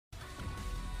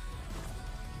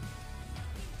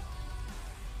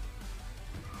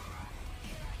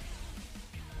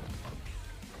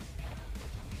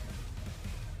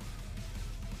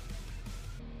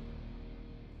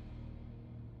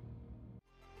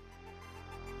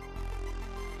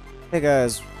Hey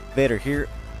guys, Vader here,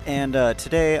 and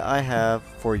today I have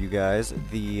for you guys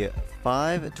the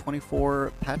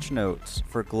 5.24 patch notes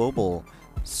for global.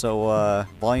 So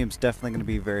Volume's definitely going to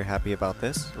be very happy about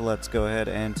this. Let's go ahead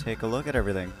and take a look at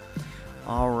everything.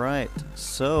 Alright,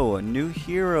 so new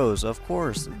heroes, of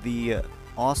course, the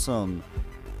awesome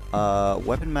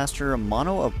Weapon Master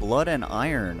Mono of Blood and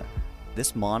Iron.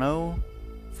 This Mono,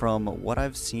 from what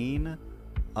I've seen,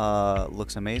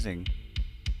 looks amazing.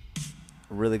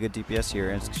 Really good DPS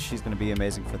here, and she's going to be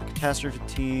amazing for the Catastrophe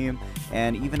team,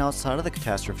 and even outside of the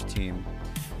Catastrophe team.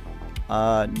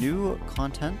 New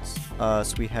contents,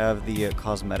 so we have the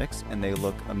cosmetics, and they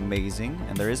look amazing,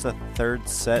 and there is a third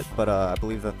set, but I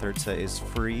believe the third set is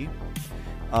free,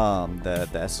 the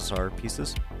SSR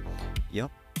pieces.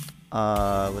 Yep.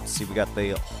 Let's see, we got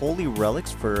the Holy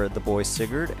Relics for the boy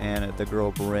Sigurd and the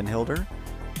girl Brynhildr.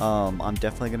 I'm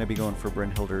definitely going to be going for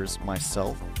Brynhildr's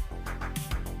myself.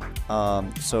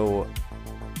 So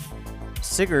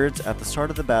Sigurd's at the start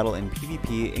of the battle in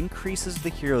PvP increases the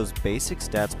hero's basic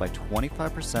stats by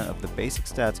 25% of the basic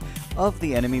stats of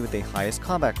the enemy with the highest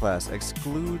combat class.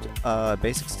 Exclude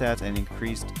basic stats and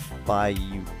increased by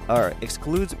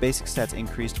excludes basic stats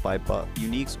increased by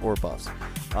uniques or buffs.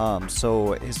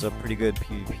 So it's a pretty good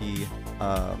PvP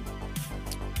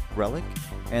relic.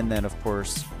 And then of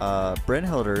course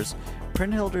Brynhildr's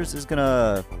is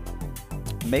gonna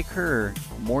make her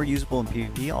more usable in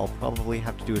PvP. I'll probably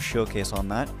have to do a showcase on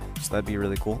that, so that'd be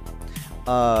really cool.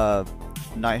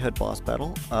 Knighthood boss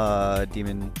battle,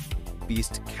 Demon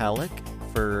Beast Kalik,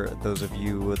 for those of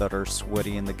you that are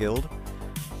sweaty in the guild.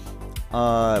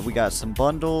 We got some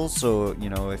bundles, so you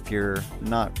know, if you're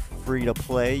not free to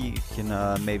play, you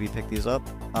can maybe pick these up.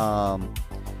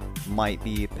 Might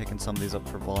be picking some of these up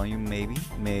for volume,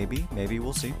 maybe,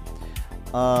 we'll see.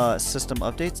 System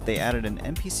updates. They added an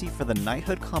NPC for the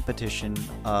Knighthood competition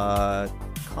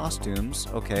costumes.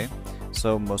 Okay,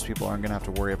 so most people aren't gonna have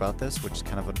to worry about this, which is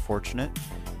kind of unfortunate.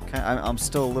 I'm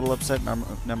still a little upset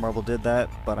Netmarble did that,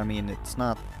 but I mean, it's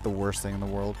not the worst thing in the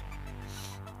world.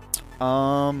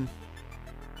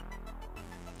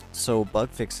 So bug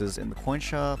fixes in the coin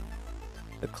shop,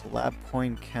 the collab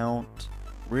coin count.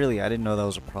 Really, I didn't know that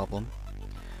was a problem.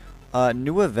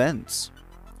 New events.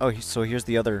 Oh, so here's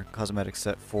the other cosmetic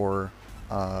set for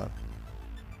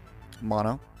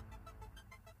Mono.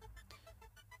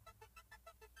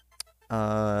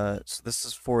 So this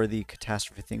is for the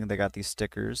Catastrophe thing. They got these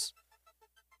stickers.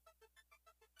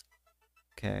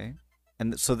 Okay.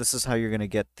 And so this is how you're going to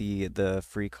get the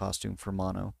free costume for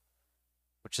Mono,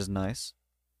 which is nice.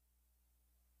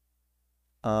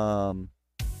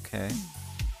 Okay.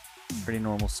 Pretty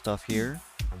normal stuff here.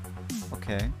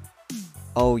 Okay.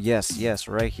 Oh, yes,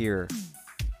 right here.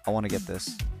 I want to get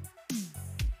this.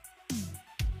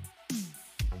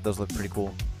 Those look pretty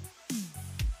cool.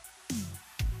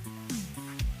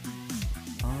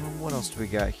 What else do we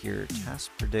got here? Task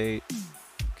per date.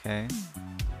 Okay.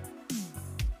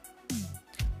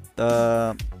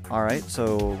 Alright,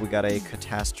 so we got a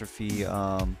Catastrophe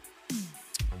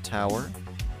tower.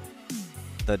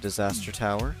 The Disaster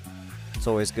Tower. It's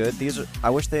always good. These are, I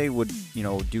wish they would, you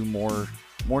know, do more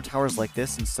towers like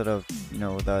this instead of, you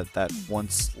know, that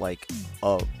once like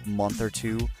a month or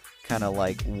two kind of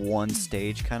like one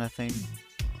stage kind of thing.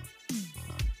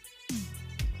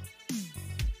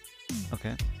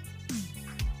 Okay.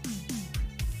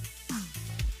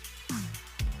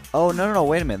 Oh, no,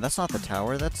 wait a minute. That's not the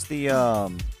tower. That's the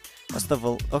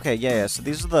okay, yeah. So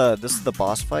this is the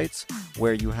boss fights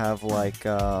where you have like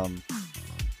you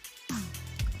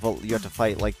have to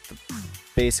fight like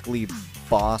basically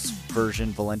boss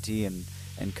version Valenti and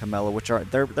Camilla, which are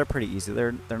they're pretty easy.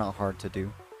 They're not hard to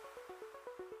do.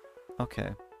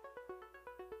 Okay.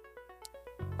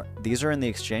 These are in the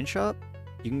exchange shop.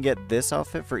 You can get this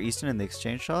outfit for Easton in the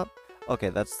exchange shop. Okay,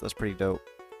 that's pretty dope.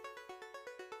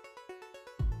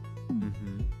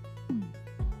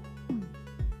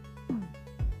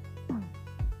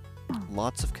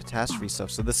 Lots of Catastrophe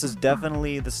stuff. So this is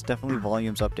definitely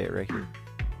Volume's update right here.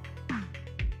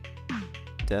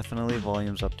 Definitely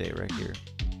Volume's update right here.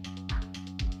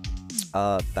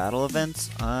 Battle events.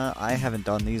 I haven't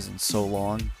done these in so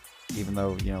long, even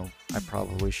though, you know, I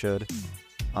probably should.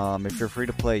 If you're free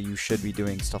to play, you should be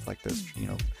doing stuff like this. You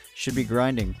know, should be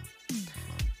grinding.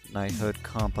 Knighthood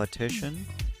competition.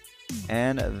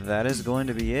 And that is going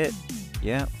to be it.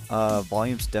 Yeah,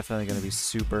 Volume's definitely going to be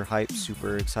super hyped,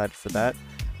 super excited for that.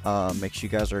 Make sure you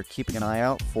guys are keeping an eye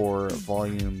out for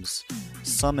Volume's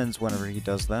summons whenever he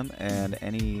does them, and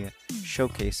any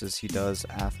showcases he does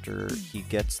after he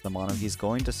gets the Mono. He's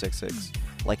going to 6-6.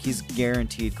 Like, he's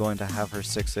guaranteed going to have her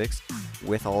 6-6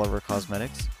 with all of her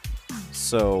cosmetics.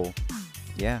 So,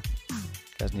 yeah,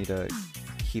 guys need to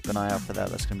keep an eye out for that.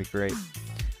 That's gonna be great.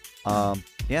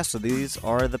 Yeah, so these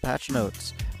are the patch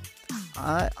notes.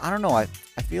 I don't know. I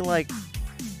feel like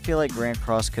Grant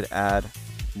Cross could add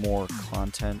more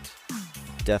content,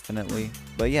 definitely.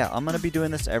 But yeah, I'm gonna be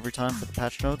doing this every time for the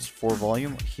patch notes for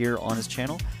Volume here on his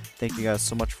channel. Thank you guys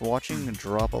so much for watching.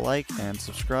 Drop a like and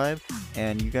subscribe,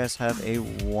 and you guys have a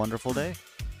wonderful day.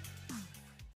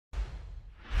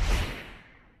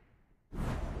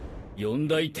 四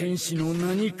大天使の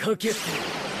名にかけて